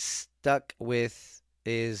version that stuck with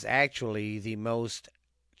is actually the most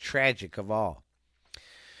tragic of all.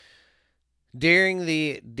 During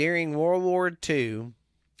World War II,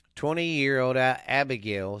 20-year-old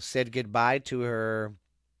Abigail said goodbye to her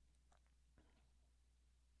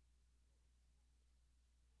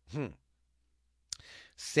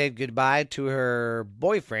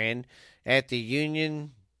boyfriend at the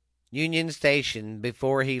Union Station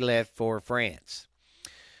before he left for France.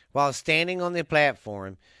 While standing on the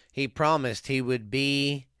platform, he promised he would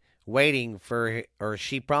be waiting for, or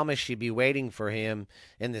she promised she'd be waiting for him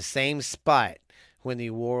in the same spot when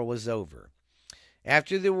the war was over.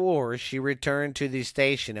 After the war, she returned to the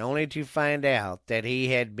station only to find out that he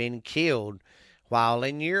had been killed while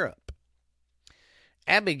in Europe.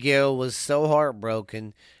 Abigail was so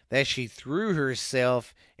heartbroken that she threw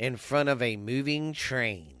herself in front of a moving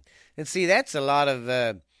train. And see, that's a lot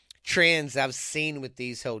of trends I've seen with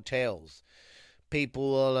these hotels.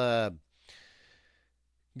 People will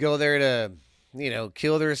go there to,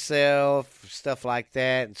 kill themselves, stuff like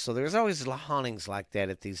that. So there's always hauntings like that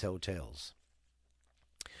at these hotels.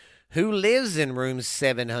 Who lives in room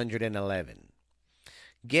 711?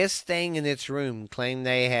 Guests staying in its room claim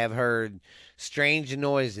they have heard strange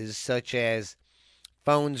noises such as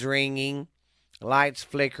phones ringing, lights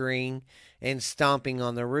flickering, and stomping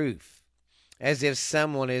on the roof, as if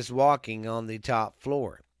someone is walking on the top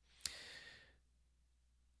floor.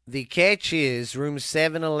 The catch is room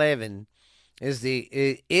 711 is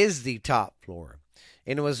the top floor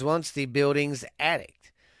and was once the building's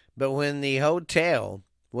attic. But when the hotel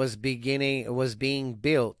was being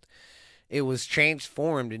built, it was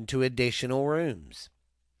transformed into additional rooms.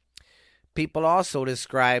 People also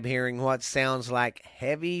describe hearing what sounds like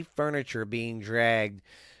heavy furniture being dragged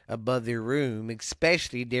above the room,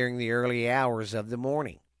 especially during the early hours of the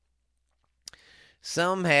morning.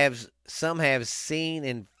 Some have seen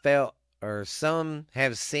and felt, or some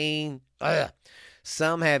have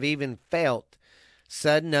even felt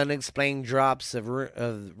sudden unexplained drops of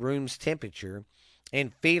room's temperature,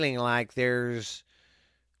 and feeling like they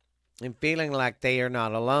are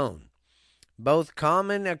not alone. Both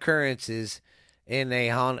common occurrences in a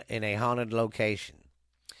haunted location.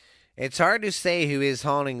 It's hard to say who is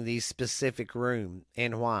haunting the specific room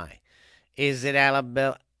and why. Is it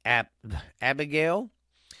Abigail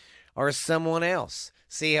or someone else?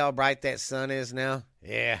 See how bright that sun is now?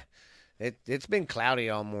 Yeah, it's been cloudy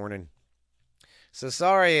all morning. So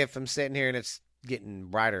sorry if I'm sitting here and it's getting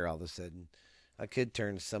brighter all of a sudden. I could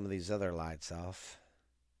turn some of these other lights off.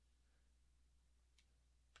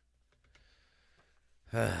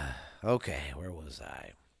 Okay, where was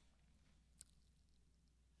I?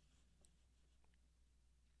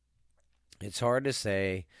 It's hard to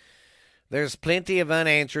say. There's plenty of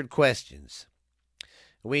unanswered questions.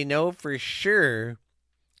 We know for sure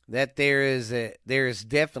that there is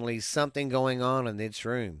definitely something going on in this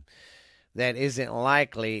room that isn't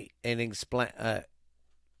likely and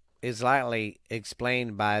is likely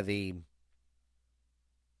explained by the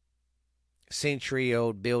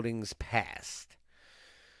century-old building's past.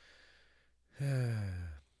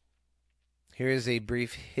 Here is a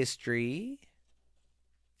brief history.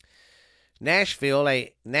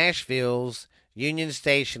 Nashville's Union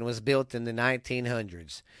Station was built in the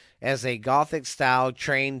 1900s as a Gothic-style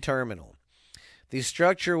train terminal. The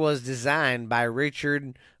structure was designed by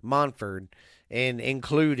Richard Montford and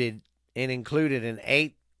included an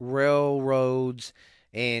 8 railroads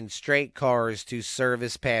and streetcars to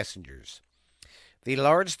service passengers. The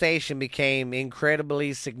large station became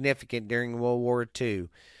incredibly significant during World War II,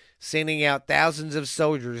 sending out thousands of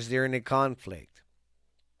soldiers during the conflict.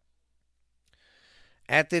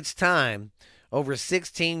 At its time, over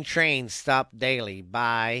 16 trains stopped daily.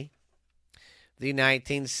 By the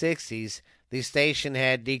 1960s, the station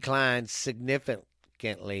had declined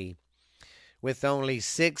significantly, with only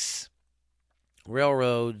six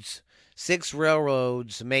railroads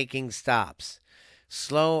making stops,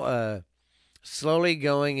 slowly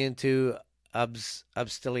going into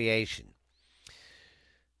obsolescence.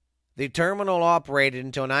 The terminal operated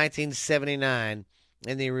until 1979,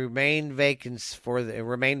 and they remained vacant for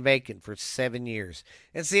 7 years.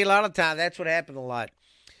 And see, a lot of times that's what happened a lot.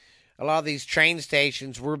 A lot of these train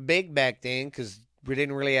stations were big back then because we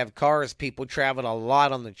didn't really have cars. People traveled a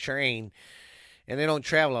lot on the train, and they don't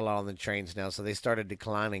travel a lot on the trains now, so they started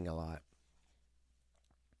declining a lot.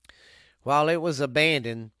 While it was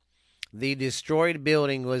abandoned, the destroyed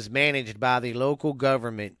building was managed by the local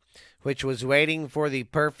government, which was waiting for the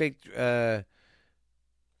perfect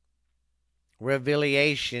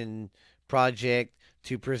rehabilitation project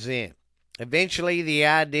to present. Eventually, the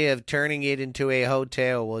idea of turning it into a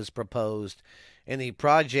hotel was proposed, and the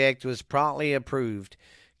project was promptly approved,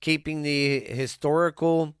 keeping the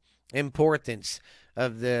historical importance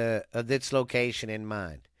of its location in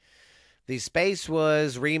mind. The space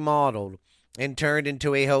was remodeled and turned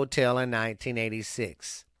into a hotel in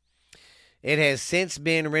 1986. It has since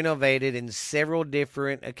been renovated in several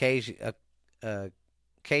different occasions,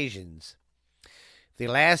 the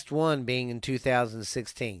last one being in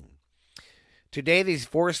 2016. Today, this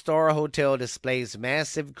 4-star hotel displays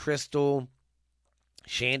massive crystal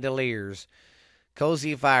chandeliers,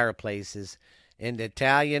 cozy fireplaces, and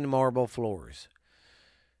Italian marble floors,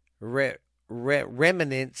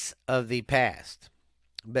 remnants of the past.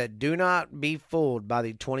 But do not be fooled by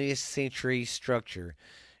the 20th century structure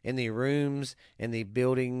in the rooms and the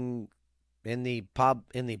building in the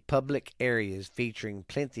public areas, featuring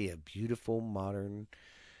plenty of beautiful modern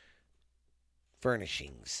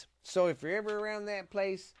furnishings. So if you're ever around that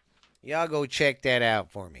place, y'all go check that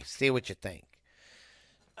out for me. See what you think.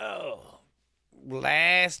 Oh,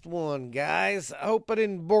 last one, guys. I hope I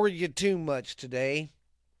didn't bore you too much today.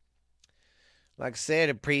 Like I said,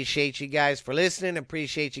 appreciate you guys for listening.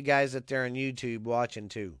 Appreciate you guys out there on YouTube watching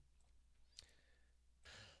too.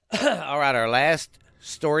 All right, our last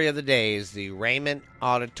story of the day is the Raymond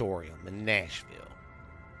Auditorium in Nashville.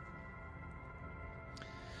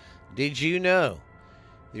 Did you know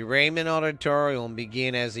the Raymond Auditorium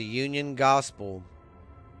began as a Union Gospel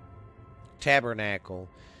Tabernacle,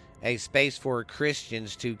 a space for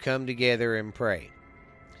Christians to come together and pray?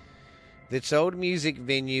 This old music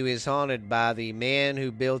venue is haunted by the man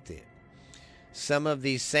who built it, some of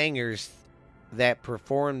the singers that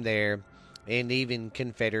performed there, and even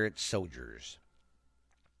Confederate soldiers.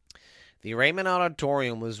 The Raymond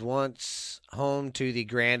Auditorium was once home to the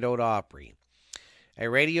Grand Ole Opry, a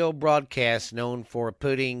radio broadcast known for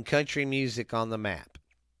putting country music on the map.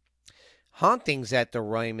 Hauntings at the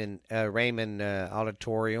Raymond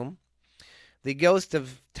Auditorium. The ghost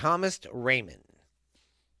of Thomas Raymond.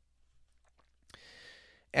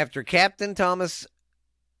 After Captain Thomas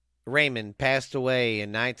Raymond passed away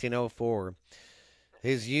in 1904,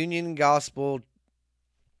 his Union Gospel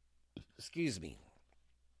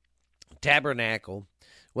Tabernacle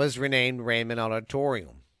was renamed Raymond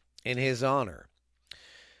Auditorium in his honor.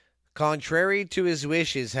 Contrary to his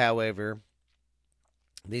wishes, however,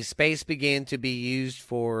 the space began to be used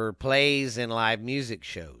for plays and live music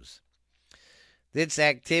shows. This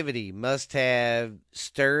activity must have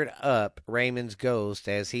stirred up Raymond's ghost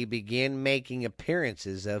as he began making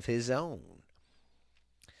appearances of his own.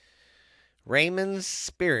 Raymond's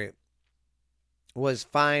spirit was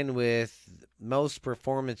fine with most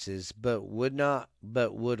performances, but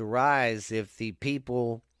would rise if the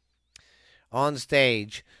people on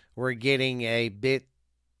stage were getting a bit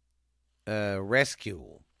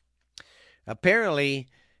rescue. Apparently,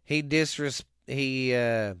 he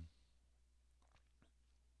disrupted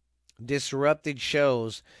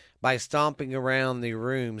shows by stomping around the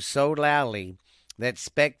room so loudly that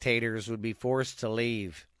spectators would be forced to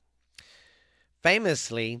leave.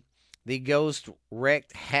 Famously, the ghost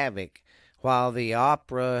wreaked havoc while the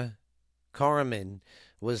opera Carmen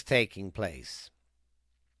was taking place.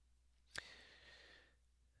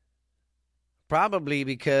 Probably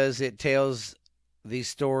because it tells the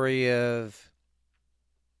story of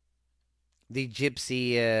the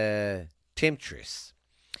gypsy temptress.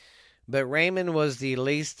 But Raymond was the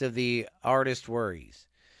least of the artist's worries.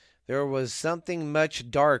 There was something much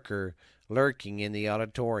darker lurking in the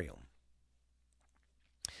auditorium.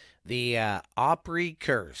 The Opry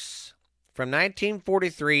Curse. From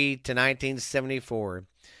 1943 to 1974,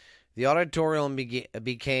 the auditorium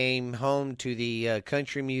became home to the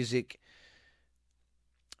country music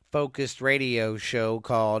focused radio show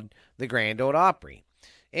called the Grand Ole Opry,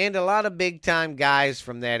 and a lot of big time guys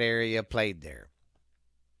from that area played there.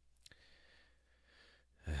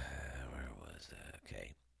 Where was that?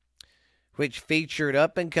 Okay. Which featured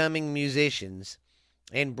up and coming musicians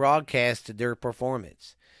and broadcasted their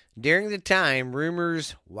performance. During the time,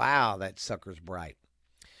 wow, that sucker's bright.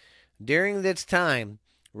 During this time,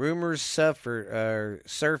 rumors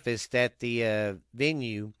surfaced that the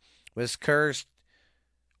venue was cursed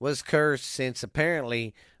since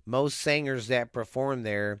apparently most singers that performed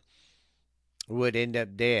there would end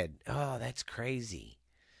up dead. Oh, that's crazy.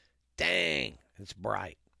 Dang, it's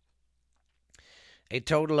bright. A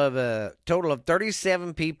total of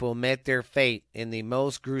 37 people met their fate in the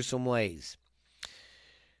most gruesome ways,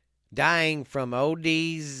 dying from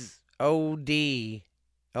ODs,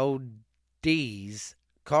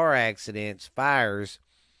 car accidents, fires,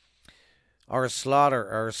 or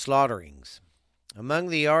slaughterings. Among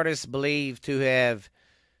the artists believed to have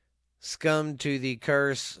succumbed to the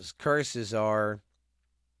curses are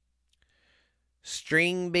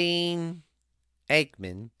String Bean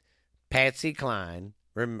Aikman, Patsy Cline,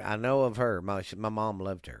 I know of her, my mom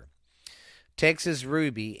loved her, Texas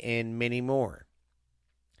Ruby, and many more.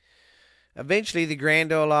 Eventually, the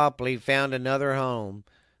Grand Ole Opry found another home,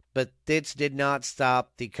 but this did not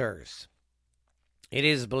stop the curse. It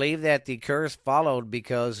is believed that the curse followed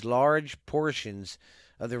because large portions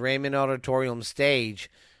of the Raymond Auditorium stage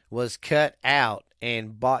was cut out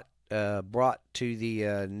and brought to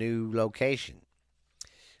the new location.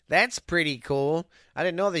 That's pretty cool. I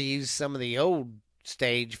didn't know they used some of the old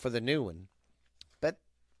stage for the new one. But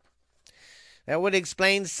that would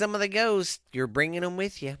explain some of the ghosts. You're bringing them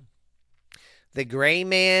with you. The Gray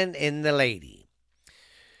Man and the Lady.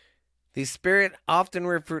 The spirit often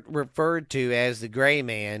referred to as the Gray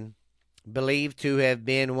Man, believed to have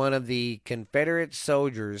been one of the Confederate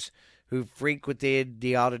soldiers who frequented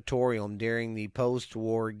the auditorium during the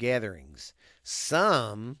post-war gatherings.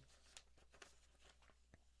 Some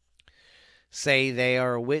say they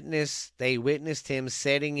witnessed him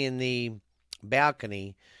sitting in the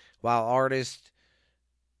balcony while artists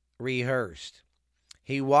rehearsed.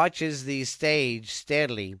 He watches the stage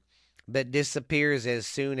steadily, but disappears as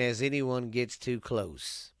soon as anyone gets too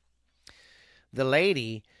close. The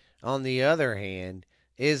lady, on the other hand,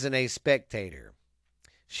 isn't a spectator.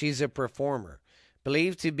 She's a performer,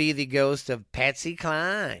 believed to be the ghost of Patsy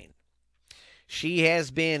Cline. She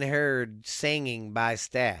has been heard singing by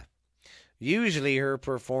staff. Usually her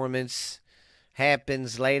performance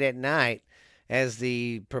happens late at night as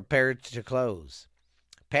they prepare to close.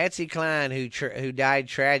 Patsy Cline, who died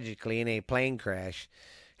tragically in a plane crash,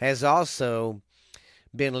 has also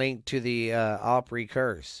been linked to the Opry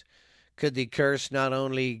curse. Could the curse not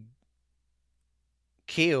only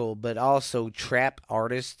kill but also trap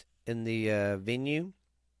artists in the venue?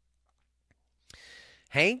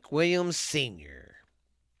 Hank Williams Sr.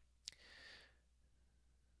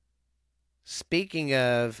 Speaking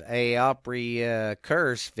of a Opry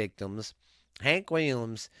curse victims, Hank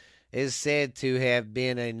Williams is said to have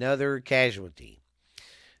been another casualty.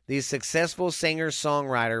 The successful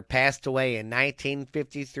singer-songwriter passed away in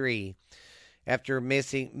 1953 after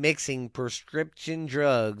mixing prescription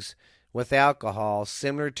drugs with alcohol,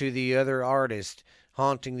 similar to the other artists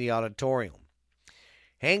haunting the auditorium.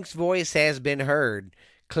 Hank's voice has been heard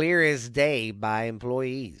clear as day by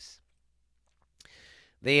employees.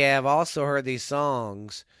 They have also heard these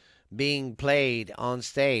songs being played on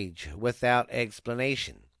stage without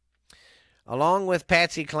explanation. Along with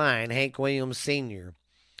Patsy Cline, Hank Williams Sr.,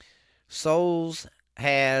 souls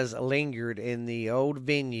has lingered in the old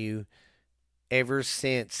venue ever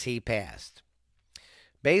since he passed.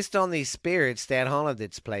 Based on the spirits that haunted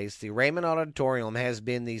its place, the Raymond Auditorium has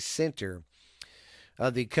been the center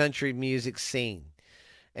of the country music scene.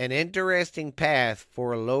 An interesting path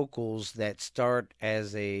for locals that started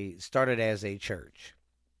as a church.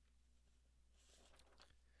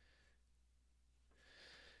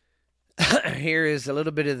 Here is a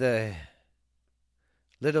little bit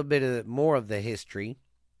more of the history.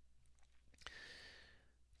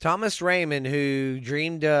 Thomas Raymond, who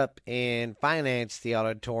dreamed up and financed the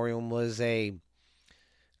auditorium, was a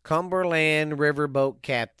Cumberland riverboat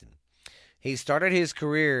captain. He started his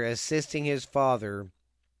career assisting his father,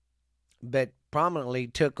 but prominently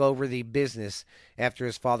took over the business after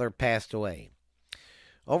his father passed away.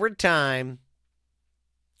 Over time,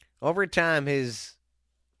 his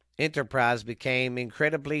enterprise became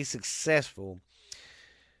incredibly successful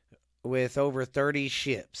with over 30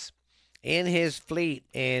 ships in his fleet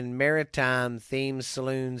and maritime-themed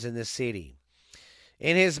saloons in the city.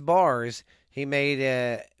 In his bars, he made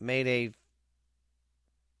a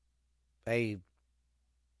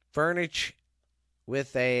furniture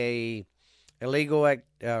with a illegal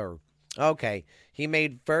he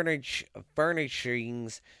made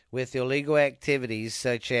furnishings with illegal activities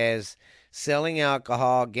such as selling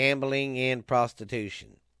alcohol, gambling, and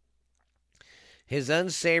prostitution. His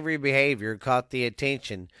unsavory behavior caught the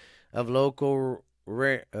attention of local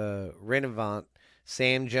renovant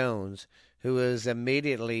Sam Jones, who was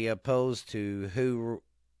immediately opposed to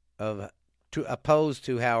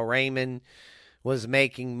how Raymond was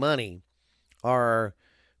making money or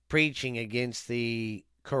preaching against the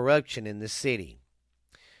corruption in the city.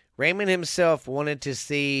 Raymond himself wanted to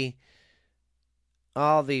see what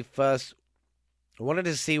all this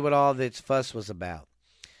fuss was about.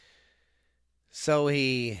 So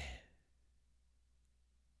he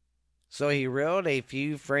rounded up a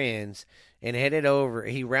few friends and headed over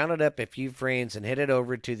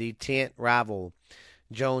to the tent rival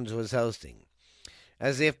Jones was hosting.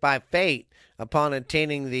 As if by fate, upon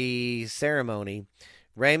attending the ceremony,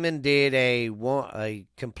 Raymond did a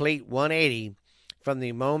complete 180. From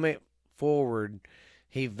the moment forward,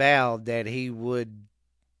 he vowed that he would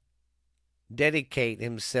dedicate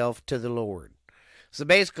himself to the Lord. So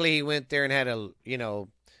basically, he went there and had a,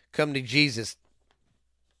 come to Jesus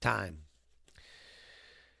time.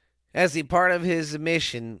 As a part of his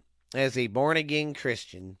mission as a born-again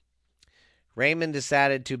Christian, Raymond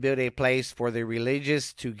decided to build a place for the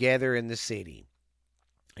religious to gather in the city,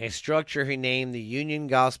 a structure he named the Union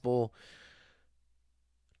Gospel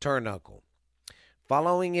Tabernacle.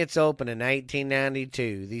 Following its open in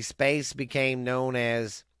 1992, the space became known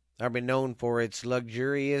for its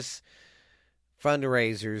luxurious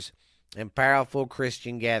fundraisers and powerful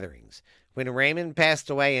Christian gatherings. When Raymond passed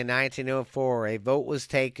away in 1904, a vote was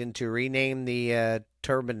taken to rename the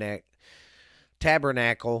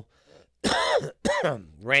tabernacle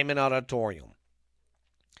Raymond Auditorium.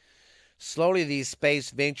 Slowly, the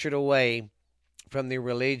space ventured away from the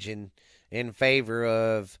religion in favor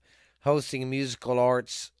of hosting musical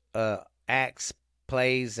arts acts,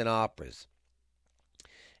 plays, and operas,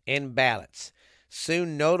 and ballads.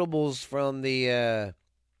 Soon, notables from the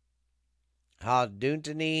how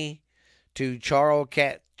Duntany to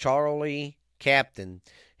Charlie Captain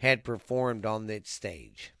had performed on that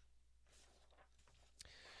stage.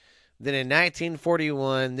 Then in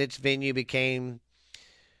 1941, this venue became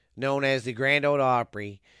known as the Grand Ole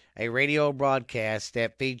Opry, a radio broadcast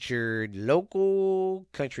that featured local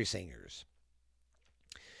country singers.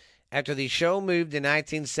 After the show moved in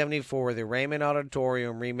 1974, the Raymond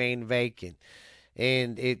Auditorium remained vacant,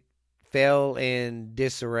 and it fell in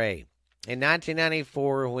disarray. In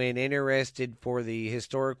 1994, when interested for the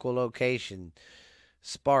historical location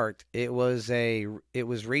sparked, it was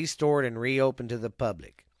restored and reopened to the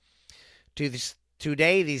public.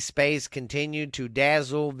 Today, the space continued to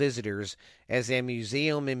dazzle visitors as a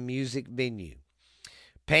museum and music venue,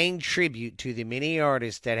 paying tribute to the many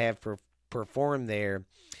artists that have performed there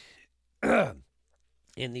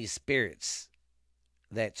in the spirits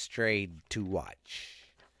that strayed to watch.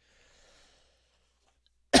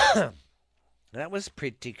 That was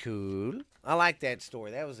pretty cool. I like that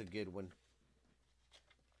story. That was a good one.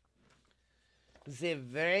 The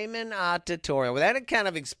Raymond Auditorium. Well, that kind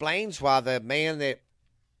of explains why the man that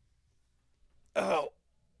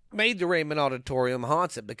made the Raymond Auditorium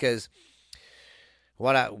haunts it, because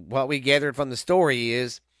what we gathered from the story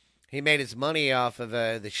is he made his money off of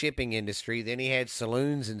the shipping industry. Then he had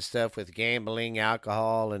saloons and stuff with gambling,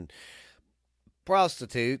 alcohol, and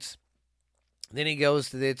prostitutes. Then he goes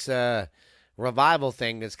to this revival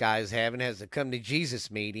thing this guy's having, has a come to Jesus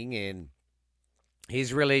meeting, and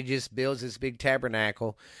he's really just builds this big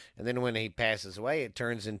tabernacle, and then when he passes away, it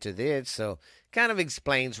turns into this. So, kind of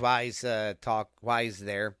explains why he's why he's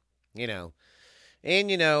there, you know.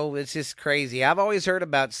 And it's just crazy. I've always heard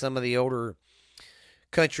about some of the older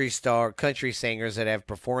country singers that have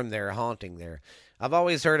performed there, haunting there. I've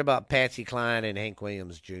always heard about Patsy Cline and Hank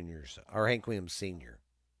Williams Jr. or Hank Williams Sr.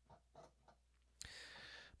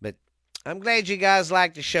 But I'm glad you guys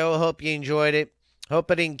liked the show. I hope you enjoyed it.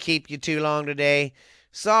 Hope I didn't keep you too long today.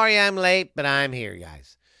 Sorry I'm late, but I'm here,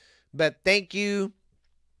 guys. But thank you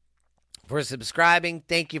for subscribing.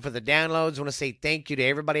 Thank you for the downloads. I want to say thank you to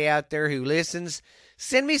everybody out there who listens.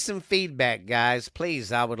 Send me some feedback, guys.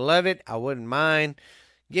 Please, I would love it. I wouldn't mind.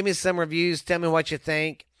 Give me some reviews. Tell me what you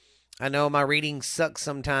think. I know my reading sucks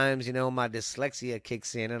sometimes. My dyslexia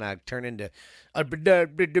kicks in and I turn into... But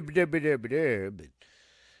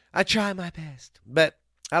I try my best. But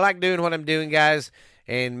I like doing what I'm doing, guys.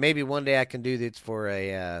 And maybe one day I can do this for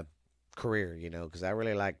a career, because I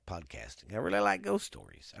really like podcasting. I really like ghost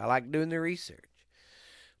stories. I like doing the research.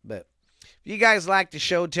 But if you guys like the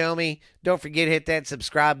show, tell me. Don't forget to hit that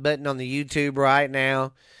subscribe button on the YouTube right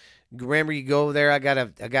now. Remember, you go over there. I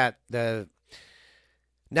got the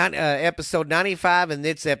episode 95 and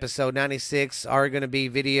this episode 96 are going to be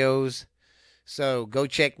videos. So go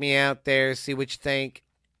check me out there. See what you think.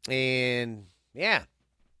 And yeah.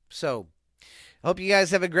 So I hope you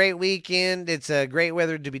guys have a great weekend. It's a great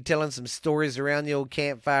weather to be telling some stories around the old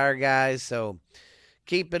campfire, guys. So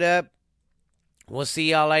keep it up. We'll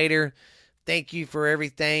see y'all later. Thank you for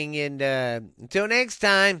everything. And until next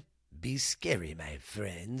time, be scary, my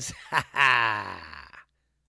friends. Ha ha.